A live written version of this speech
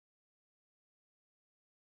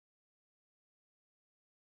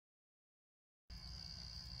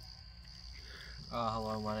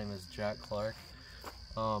Hello, my name is Jack Clark.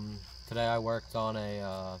 Today I worked on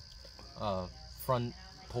a front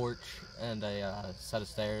porch and a set of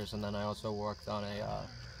stairs, and then I also worked on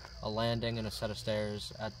a landing and a set of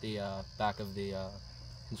stairs at the back of the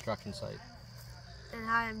construction site. And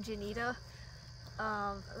hi, I'm Janita.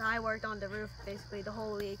 I worked on the roof basically the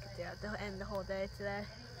whole week, and the whole day today.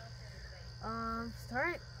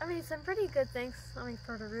 Some pretty good things.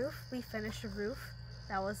 For the roof, we finished the roof.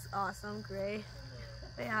 That was awesome, great.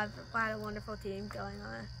 We had a wonderful team going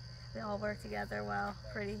on it. They all worked together well.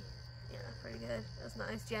 Pretty good. It was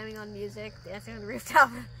nice jamming on music, dancing on the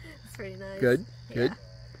rooftop. It's pretty nice. Good, good.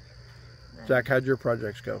 Yeah. Jack, how'd your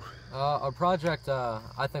projects go? Our project,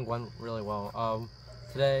 I think, went really well.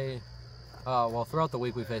 Today, throughout the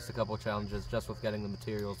week we faced a couple of challenges just with getting the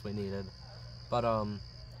materials we needed. But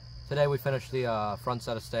today we finished the front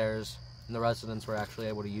set of stairs, and the residents were actually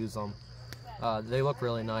able to use them. They look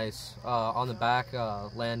really nice. On the back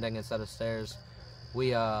landing and set of stairs, we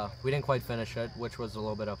didn't quite finish it, which was a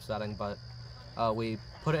little bit upsetting, but we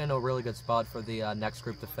put it in a really good spot for the next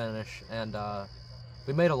group to finish, and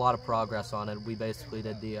we made a lot of progress on it. We basically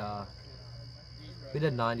did we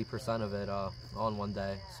did 90% of it on one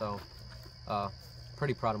day, so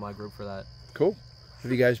pretty proud of my group for that. Cool.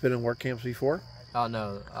 Have you guys been in work camps before?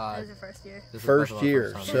 No. This is the first year. First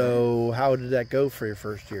year. So how did that go for your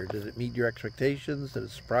first year? Did it meet your expectations? Did it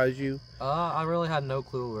surprise you? I really had no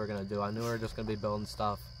clue what we were gonna do. I knew we were just gonna be building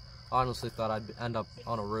stuff. Honestly, thought I'd end up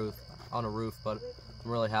on a roof, but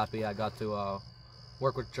I'm really happy I got to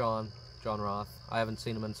work with John Roth. I haven't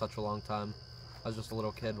seen him in such a long time. I was just a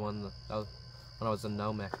little kid when I was in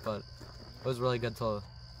Nomic, but it was really good to.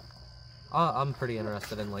 I'm pretty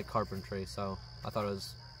interested in like carpentry, so I thought it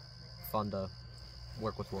was fun to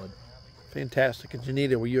work with wood. Fantastic. And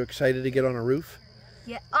Janita, were you excited to get on a roof?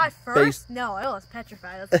 Yeah, at first, no, I was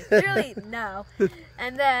petrified. I was like, really? No.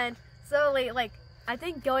 And then, slowly, I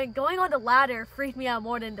think going on the ladder freaked me out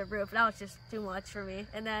more than the roof. That was just too much for me.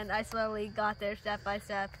 And then I slowly got there step by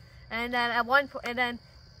step. And then at one point,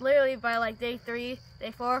 literally by day 3,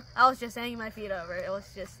 day 4, I was just hanging my feet over. It was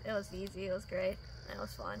easy. It was great. And it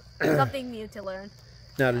was fun. Something new to learn.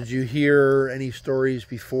 Now, did you hear any stories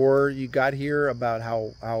before you got here about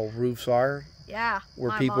how roofs are? Yeah.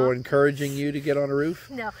 Were people encouraging you to get on a roof?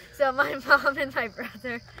 No. So my mom and my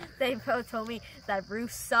brother, they both told me that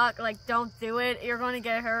roofs suck. Don't do it. You're going to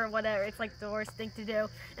get hurt, whatever. It's the worst thing to do.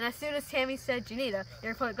 And as soon as Tammy said, Janita,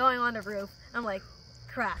 you're going on the roof, I'm like,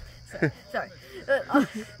 crap. Sorry. I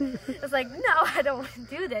was like, no, I don't want to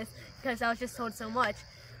do this, because I was just told so much.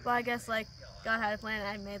 But I guess, God had a plan,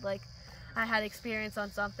 and I had experience on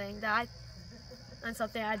something I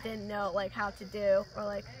didn't know how to do,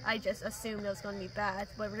 or I just assumed it was going to be bad,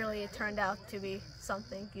 but really it turned out to be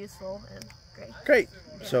something useful and great. Great.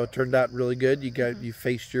 Yeah. So it turned out really good. You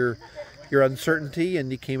faced your uncertainty,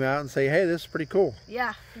 and you came out and say, hey, this is pretty cool.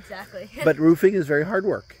 Yeah, exactly. But roofing is very hard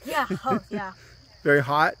work. Yeah. Oh, yeah. Very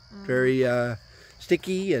hot, very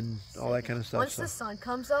sticky, and all that kind of stuff. Once the sun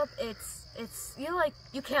comes up, it's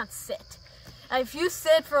you can't sit. If you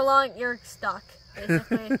sit for long, you're stuck,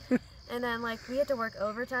 basically. And then, we had to work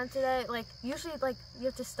overtime today. Usually, you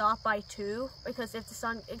have to stop by 2, because if the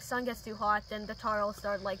sun gets too hot, then the tar will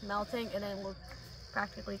start, melting, and then we'll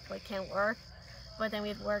practically, can't work. But then we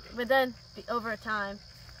had to work. But then, the overtime,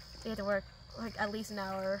 we had to work, at least an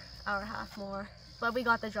hour and a half more. But we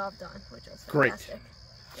got the job done, which was fantastic.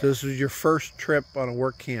 Great. So this was your first trip on a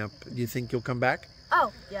work camp. Do you think you'll come back?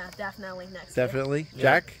 Oh, yeah, definitely next year. Definitely? Yeah.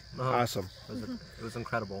 Jack? Uh-huh. Awesome. It was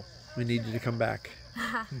incredible. We need you to come back.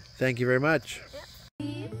 Thank you very much.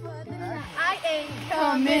 I ain't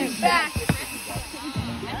coming back.